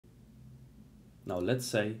Now let's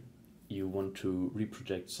say you want to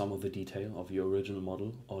reproject some of the detail of your original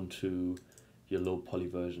model onto your low poly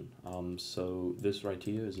version. So this right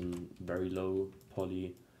here is a very low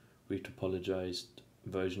poly retopologized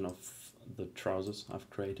version of the trousers I've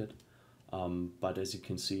created. But as you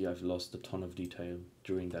can see, I've lost a ton of detail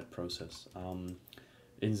during that process.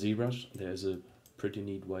 In ZBrush, there's a pretty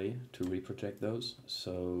neat way to reproject those.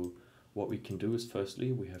 So what we can do is,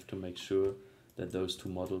 firstly, we have to make sure that those two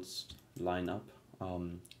models line up.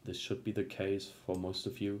 This should be the case for most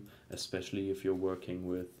of you, especially if you're working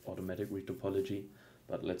with automatic retopology.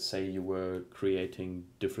 But let's say you were creating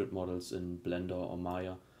different models in Blender or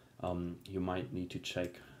Maya, you might need to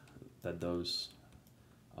check that those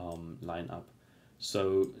line up.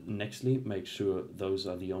 So nextly, make sure those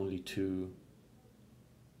are the only two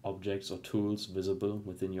objects or tools visible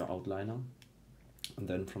within your outliner. And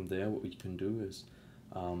then from there, what we can do is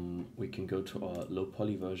we can go to our low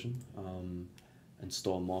poly version and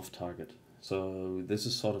store a morph target. So this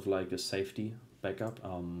is sort of like a safety backup.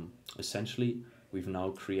 Essentially, we've now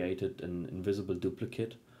created an invisible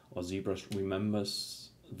duplicate, or ZBrush remembers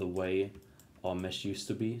the way our mesh used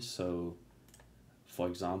to be. So for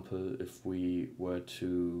example, if we were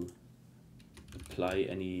to apply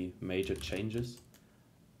any major changes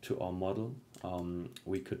to our model,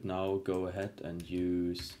 we could now go ahead and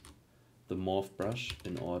use the morph brush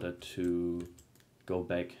in order to go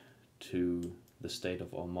back to the state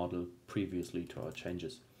of our model previously to our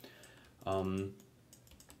changes.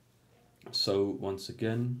 So once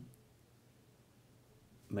again,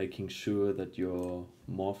 making sure that your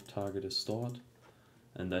morph target is stored,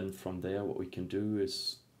 and then from there what we can do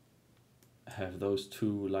is have those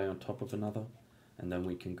two lie on top of another, and then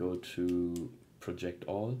we can go to project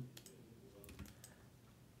all,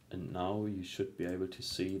 and now you should be able to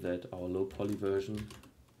see that our low poly version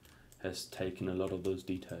has taken a lot of those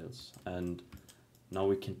details. And now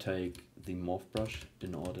we can take the morph brush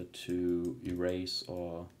in order to erase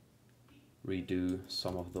or redo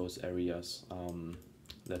some of those areas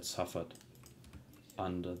that suffered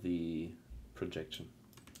under the projection.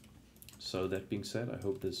 So that being said, I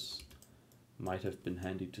hope this might have been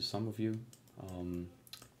handy to some of you.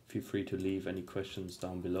 Feel free to leave any questions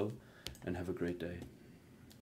down below, and have a great day.